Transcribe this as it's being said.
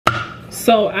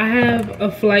So I have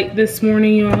a flight this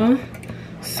morning, y'all.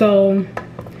 So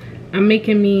I'm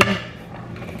making me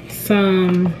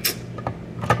some,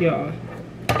 y'all.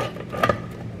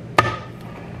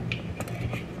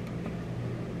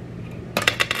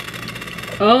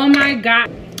 Oh my God.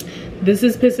 This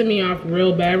is pissing me off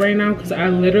real bad right now because I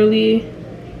literally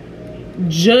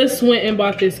just went and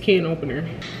bought this can opener.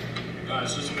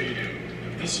 Guys, this is what you do.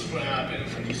 This is what happened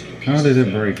from these little pieces. How did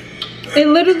it break? It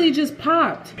literally just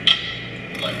popped.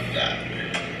 Like that.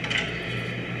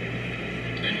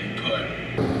 Then you put.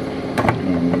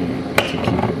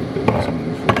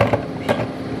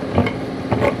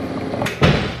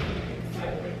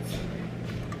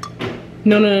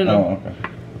 No. Oh, okay.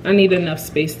 I need enough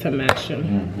space to match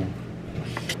them.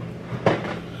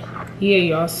 Yeah,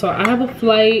 y'all. So I have a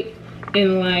flight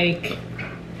in like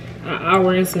an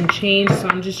hour and some change. So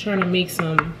I'm just trying to make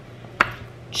some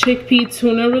chickpea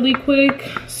tuna really quick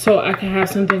so I can have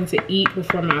something to eat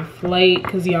before my flight,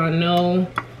 because y'all know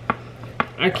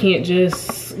I can't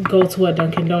just go to a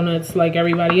Dunkin' Donuts like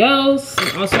everybody else.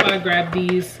 And also I grabbed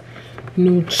these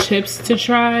new chips to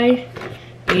try,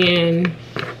 and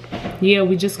yeah,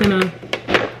 we just gonna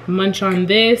munch on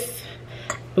this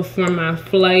before my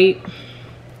flight.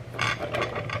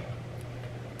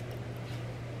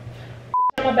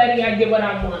 I'm a Betty, I get what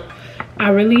I want. I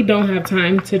really don't have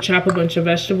time to chop a bunch of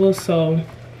vegetables, so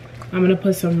I'm gonna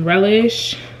put some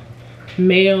relish,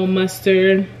 mayo,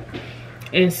 mustard,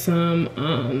 and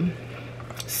some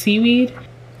seaweed.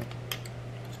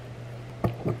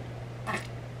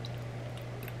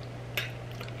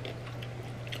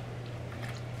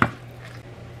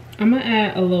 I'm gonna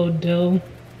add a little dill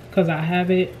because I have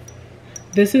it.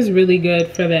 This is really good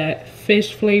for that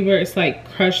fish flavor. It's like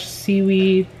crushed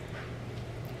seaweed,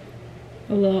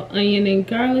 a little onion and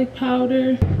garlic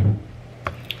powder.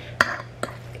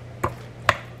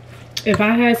 If I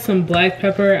had some black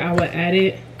pepper, I would add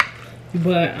it,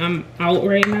 but I'm out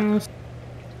right now.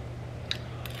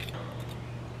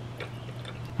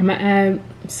 I'm gonna add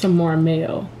some more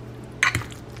mayo.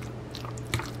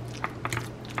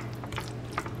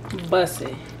 Bust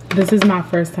it. This is my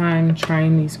first time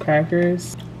trying these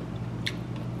crackers.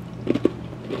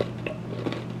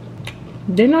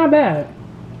 They're not bad.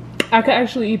 I could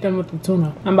actually eat them with the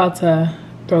tuna. I'm about to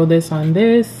throw this on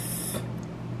this.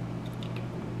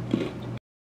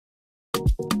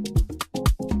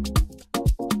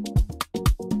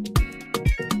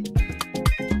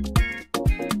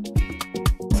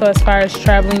 So as far as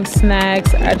traveling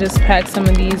snacks, I just packed some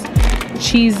of these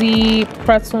cheesy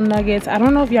pretzel nuggets. I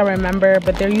don't know if y'all remember,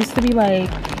 but there used to be like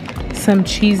some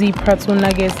cheesy pretzel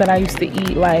nuggets that I used to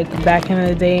eat like back in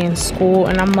the day in school,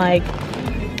 and I'm like,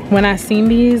 when I seen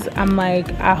these, I'm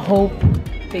like, I hope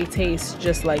they taste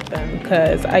just like them,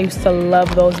 because I used to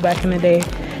love those back in the day.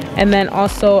 And then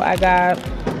also I got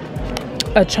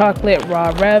a chocolate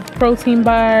raw rev protein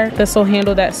bar. This will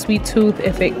handle that sweet tooth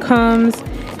if it comes.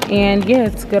 And yeah,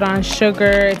 it's good on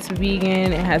sugar, it's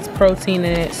vegan, it has protein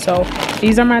in it. So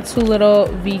these are my two little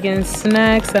vegan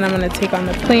snacks that I'm gonna take on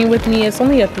the plane with me. It's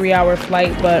only a 3-hour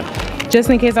flight, but just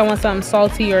in case I want something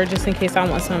salty or just in case I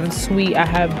want something sweet, I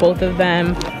have both of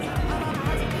them.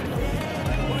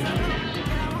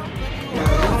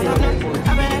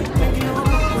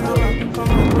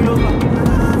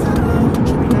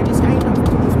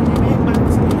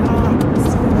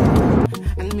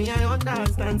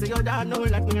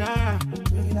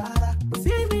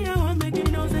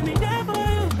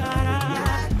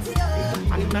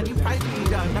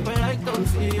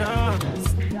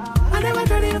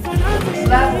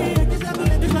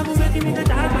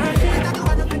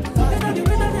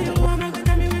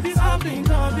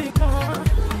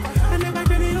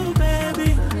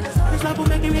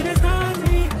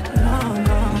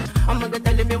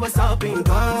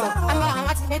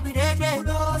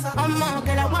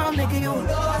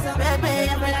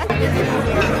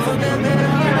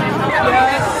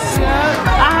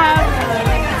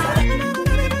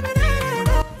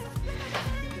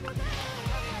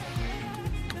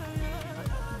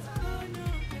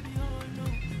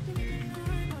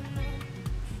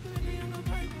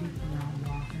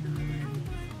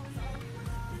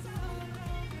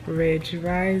 Ridge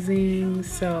Rising.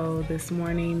 So this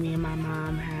morning me and my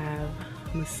mom have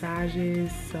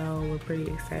massages, so we're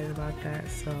pretty excited about that.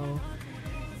 So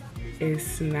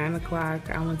it's 9 o'clock.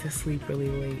 I went to sleep really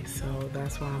late, so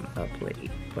that's why I'm up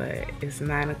late, but it's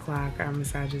 9 o'clock. Our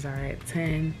massages are at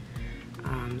 10.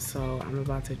 So I'm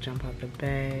about to jump out the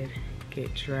bed,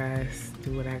 get dressed,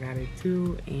 do what I gotta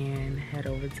do, and head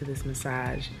over to this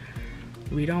massage.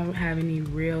 We don't have any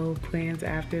real plans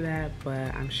after that,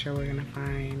 but I'm sure we're gonna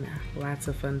find lots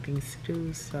of fun things to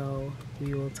do, so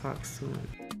we will talk soon.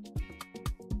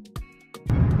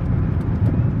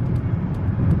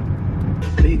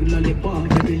 Big lollipop,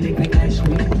 baby, like ice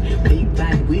cream. Big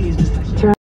bad ways, just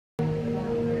like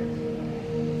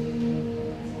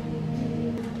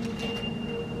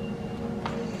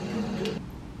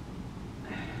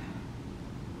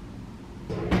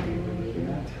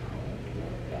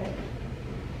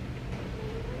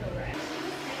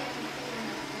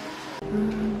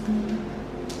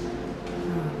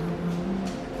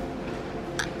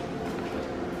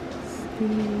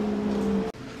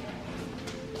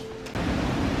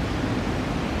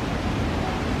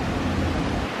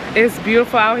it's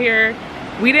beautiful out here.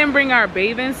 We didn't bring our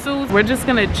bathing suits. We're just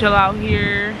gonna chill out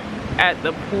here at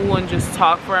the pool and just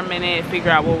talk for a minute,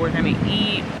 figure out what we're gonna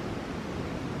eat.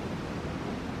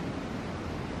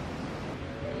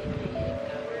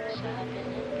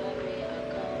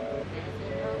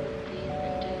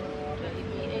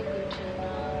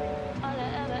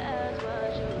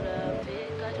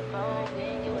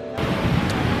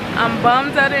 I'm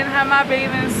bummed I didn't have my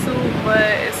bathing suit, but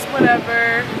it's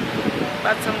whatever.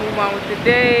 About to move on with the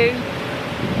day.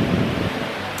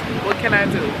 What can I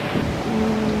do?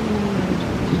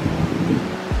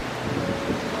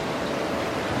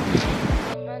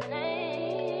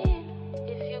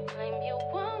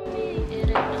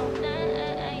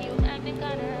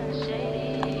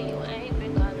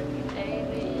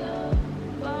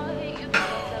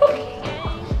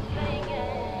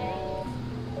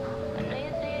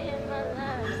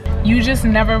 You just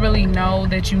never really know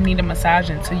that you need a massage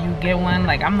until you get one.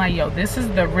 Like, I'm like, yo, this is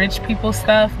the rich people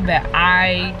stuff that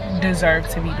I deserve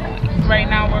to be doing. Right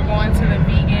now we're going to the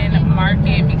vegan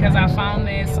market because I found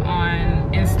this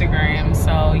on Instagram.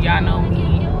 So y'all know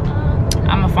me,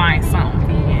 I'ma find something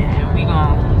vegan.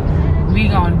 We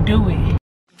gon' do it.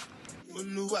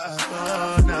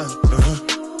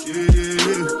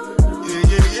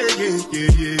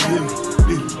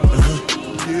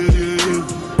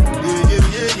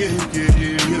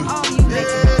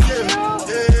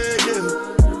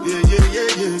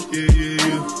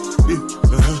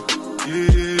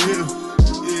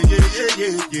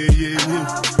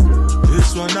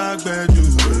 This one I bet you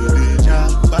the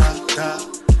jabata.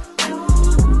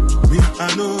 Me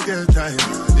I no get time.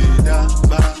 Da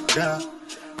ba da.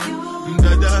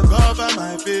 Dada cover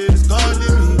my face, calling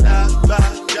me da ba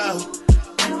da.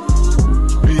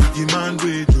 Big man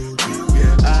we do be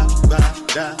where I ba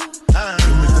da.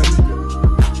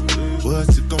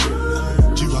 What's it going?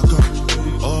 Jiwa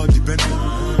come, all depends.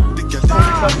 They get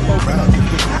round.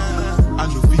 I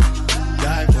know we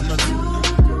die for nothing.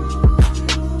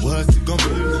 What's it gonna be?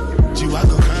 Jiwa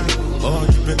come, all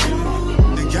depends.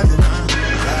 They get it now.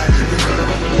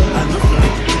 I know.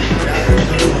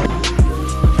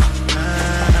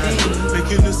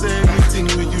 Making you say anything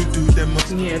when you do them.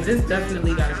 Yeah, this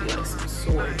definitely gotta be like some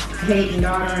sort. Hating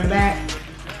daughter and back.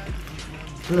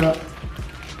 Look.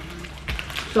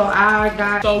 So I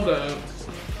got So good.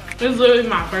 This is literally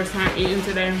my first time eating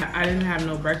today. I didn't have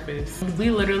no breakfast. We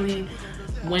literally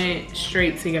went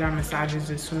straight to get our massages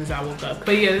as soon as I woke up.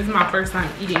 But yeah, this is my first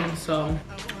time eating, so.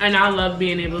 And I love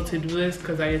being able to do this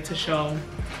because I get to show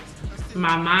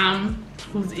my mom,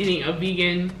 who's eating a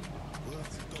vegan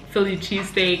Philly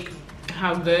cheesesteak,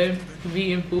 how good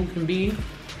vegan food can be.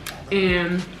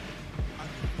 And,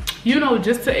 you know,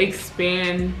 just to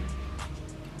expand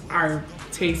our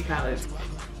taste palettes.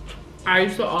 I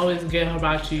used to always get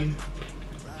hibachi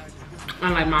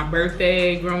on like my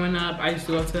birthday growing up. I used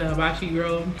to go to the hibachi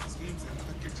grill.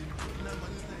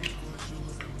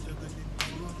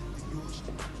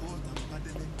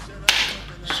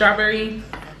 Strawberry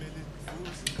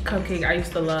cupcake. I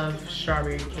used to love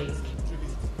strawberry cake.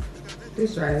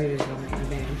 this right here is gonna make a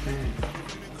damn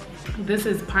thing. This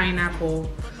is pineapple.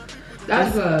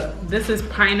 That's This is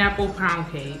pineapple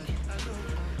pound cake.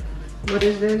 what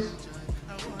is this?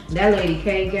 That lady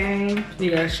K gang.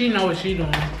 Yeah, she know what she doing.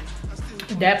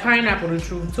 That pineapple the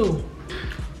truth too.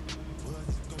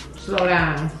 Slow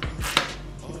down.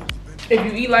 If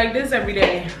you eat like this every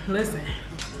day, listen,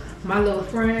 My little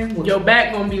friend was your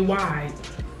back gonna be wide.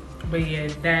 But yeah,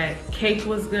 that cake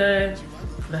was good.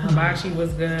 The hibachi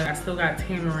was good. I still got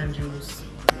tamarind juice.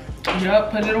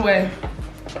 Yup, put it away.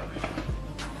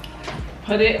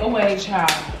 Put it away,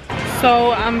 child.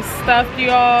 So I'm stuffed,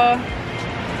 y'all.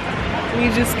 We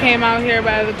just came out here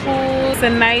by the pool. It's a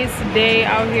nice day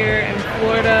out here in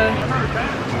Florida.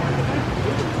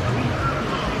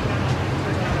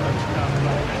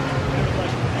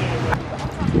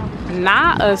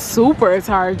 not a super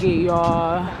Target,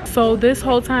 y'all. So this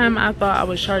whole time I thought I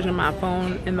was charging my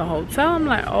phone in the hotel. I'm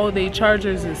like, oh, they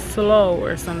chargers is slow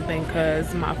or something,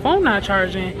 because my phone not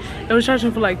charging. It was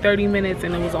charging for like 30 minutes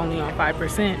and it was only on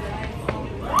 5%.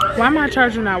 Why my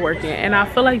charger not working? And I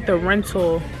feel like the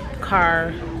rental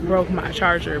car broke my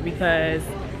charger, because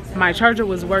my charger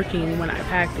was working when I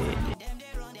packed it.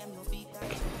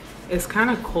 It's kind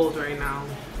of cold right now,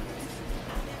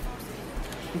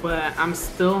 but I'm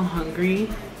still hungry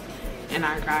and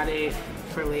I got it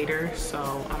for later,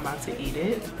 so I'm about to eat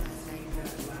it.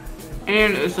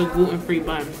 And it's a gluten-free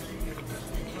bun.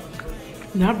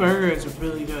 That burger is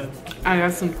really good. I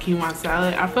got some quinoa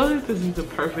salad. I feel like this is the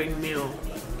perfect meal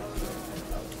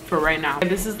for right now.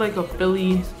 This is like a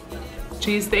Philly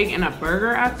cheesesteak and a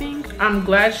burger, I think. I'm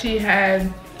glad she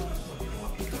had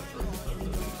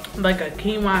like a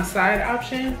quinoa side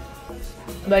option,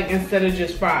 like instead of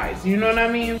just fries, you know what I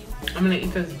mean? I'm gonna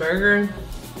eat this burger.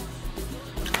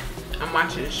 I'm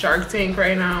watching Shark Tank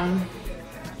right now.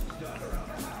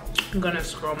 I'm gonna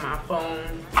scroll my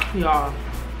phone. Y'all,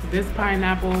 this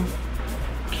pineapple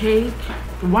cake,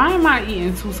 why am I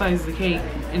eating 2 slices of cake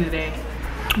in a day?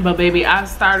 But baby, I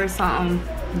started something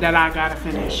that I gotta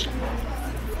finish.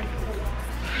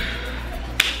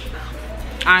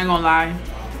 I ain't gonna lie,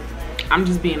 I'm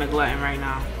just being a glutton right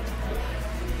now.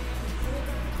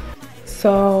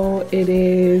 So it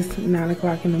is 9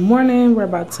 o'clock in the morning. We're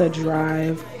about to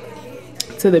drive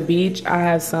to the beach. I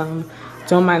have some,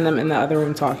 don't mind them in the other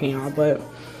room talking, y'all, but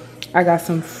I got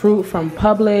some fruit from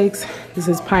Publix. This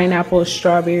is pineapple,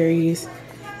 strawberries,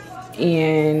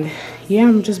 and yeah,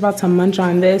 I'm just about to munch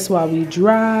on this while we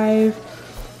drive.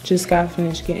 Just got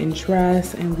finished getting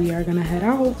dressed and we are gonna head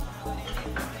out.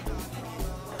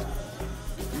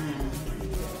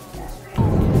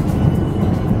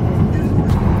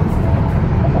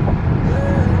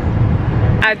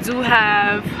 I do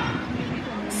have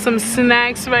some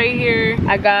snacks right here.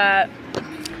 I got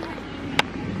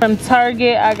from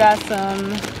Target, I got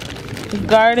some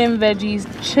garden veggies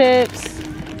chips,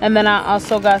 and then I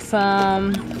also got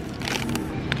some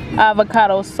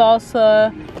avocado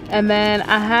salsa, and then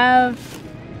I have,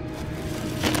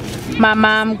 my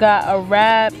mom got a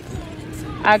wrap.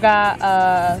 I got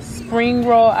a spring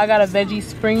roll. I got a veggie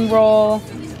spring roll,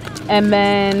 and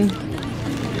then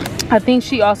I think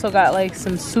she also got like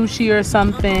some sushi or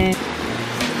something.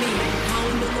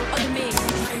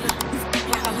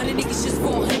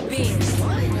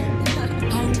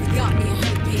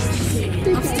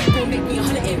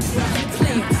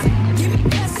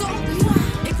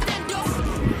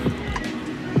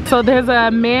 So there's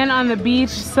a man on the beach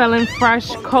selling fresh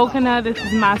coconut. This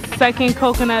is my second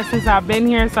coconut since I've been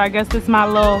here, so I guess this is my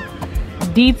little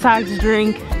detox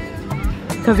drink,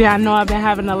 because yeah, I know I've been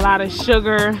having a lot of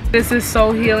sugar. This is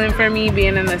so healing for me,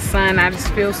 being in the sun. I just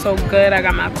feel so good. I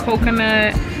got my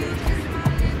coconut.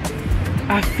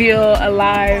 I feel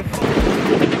alive.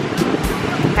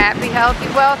 Happy, healthy,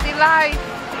 wealthy life.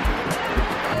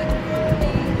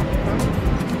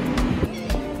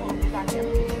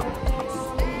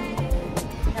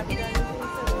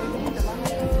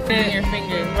 In your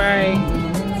fingers, right?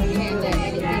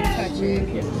 Touch it.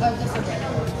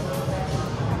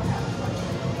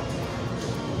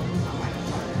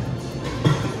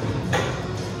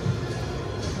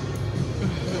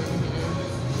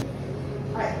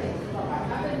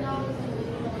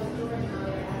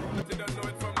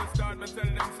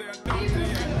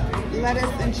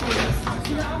 Lettuce and cheese.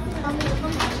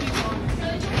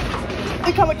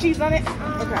 They come with cheese on it?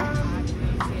 Okay.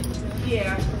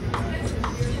 Yeah.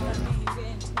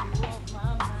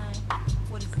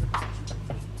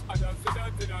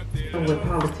 With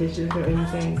politicians or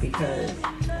anything, because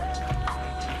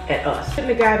at us. Shouldn't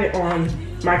have got it on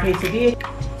my quesadilla.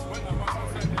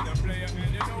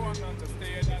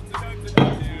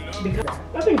 Because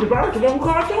I think the barber one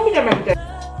called told me that right.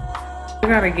 I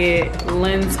gotta get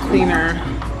lens cleaner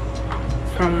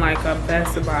from like a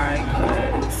Best Buy,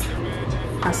 because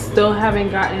I still haven't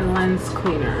gotten lens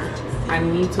cleaner. I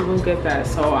need to go get that,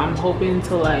 so I'm hoping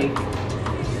to like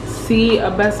see a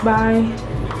Best Buy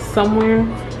somewhere,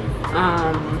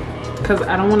 because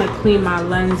I don't want to clean my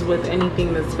lens with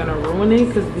anything that's gonna ruin it,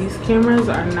 because these cameras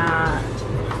are not,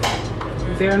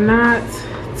 they're not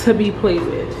to be played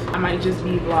with. I might just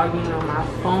be vlogging on my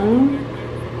phone,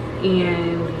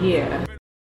 and yeah.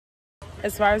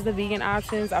 As far as the vegan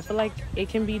options, I feel like it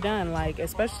can be done, like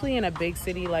especially in a big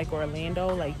city like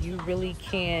Orlando. Like you really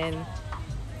can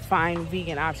find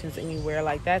vegan options anywhere.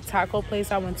 Like that taco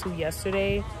place I went to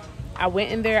yesterday, I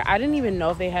went in there, I didn't even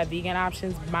know if they had vegan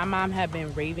options. My mom had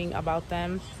been raving about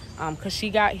them because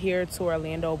she got here to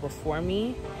Orlando before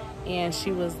me, and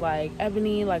she was like,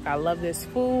 Ebony, like, I love this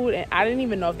food. And I didn't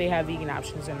even know if they have vegan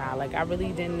options or not. Like, I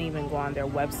really didn't even go on their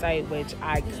website, which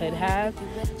I could have.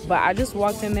 But I just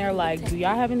walked in there like, do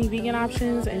y'all have any vegan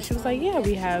options? And she was like, yeah,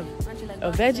 we have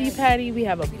a veggie patty. We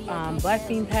have a black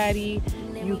bean patty.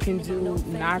 You can do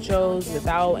nachos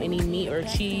without any meat or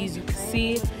cheese. You can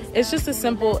see it's just as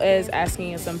simple as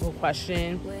asking a simple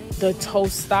question. The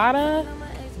tostada,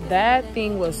 that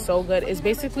thing was so good. It's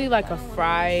basically like a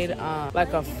fried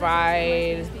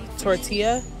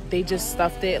tortilla. They just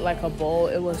stuffed it like a bowl.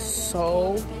 It was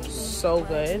so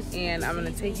good. And I'm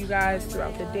gonna take you guys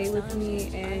throughout the day with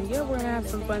me, and yeah, we're gonna have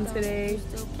some fun today.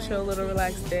 Chill, little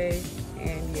relaxed day,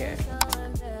 and yeah.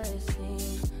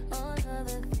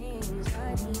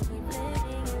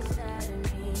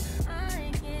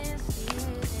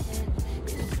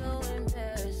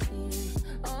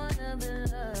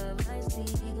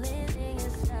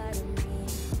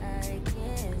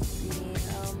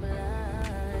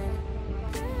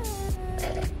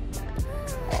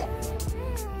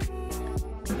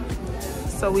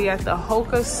 So we at the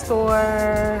Hoka store.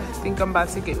 I think I'm about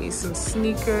to get me some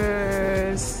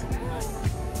sneakers.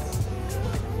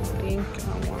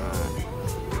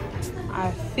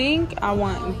 I think I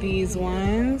want these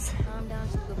ones.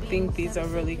 I think these are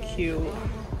really cute.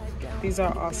 These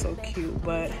are also cute,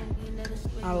 but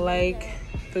I like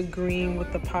the green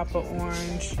with the pop of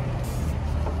orange.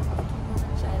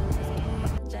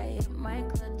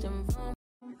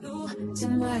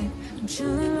 Tonight, I'm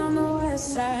chilling on the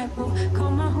west side.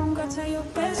 Call my home, go tell your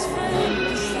best friend.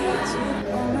 Besides you,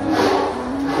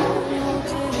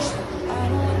 I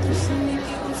don't want to see me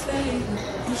give a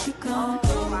favor. You should come.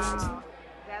 Wow,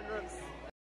 that looks.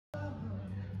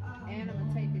 And I'm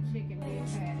gonna take the chicken beef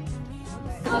patty.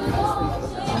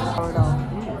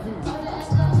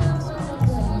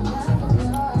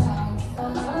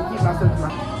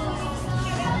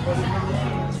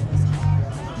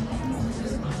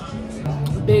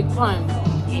 Big pun.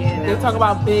 Yeah, they talk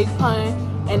about big pun,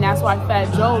 and that's why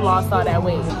Fat Joe lost all that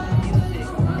weight.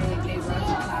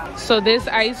 So this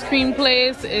ice cream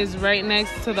place is right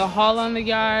next to the Hall on the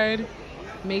Yard.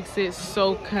 Makes it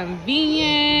so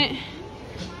convenient.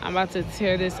 I'm about to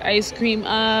tear this ice cream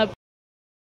up.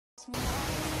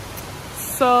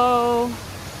 So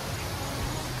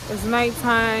it's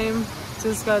nighttime.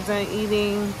 Just got done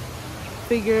eating.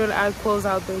 Figured I'd close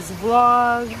out this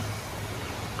vlog.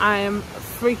 I am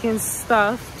freaking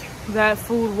stuffed. That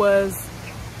food was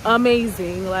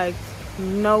amazing, like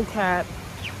no cap.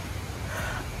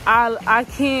 I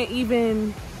can't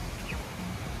even,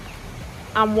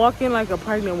 I'm walking like a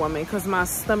pregnant woman because my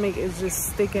stomach is just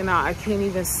sticking out. I can't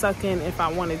even suck in if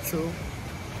I wanted to.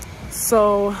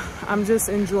 So I'm just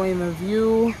enjoying the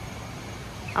view.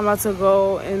 I'm about to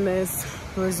go in this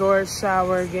resort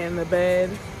shower, get in the bed.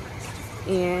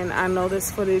 And I know this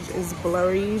footage is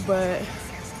blurry, but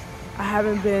I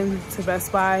haven't been to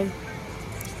Best Buy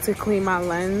to clean my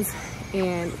lens,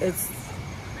 and it's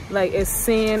like, it's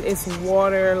sand, it's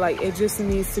water, like it just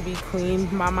needs to be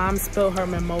cleaned. My mom spilled her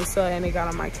mimosa and it got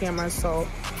on my camera, so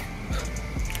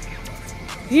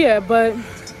yeah. But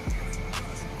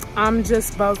I'm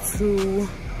just about to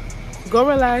go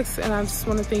relax, and I just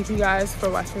want to thank you guys for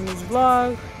watching this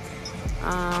vlog.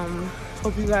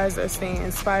 Hope you guys are staying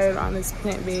inspired on this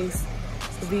plant-based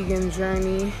vegan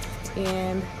journey,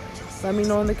 and let me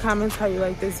know in the comments how you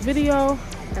like this video,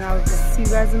 and I'll see you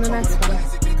guys in the next one.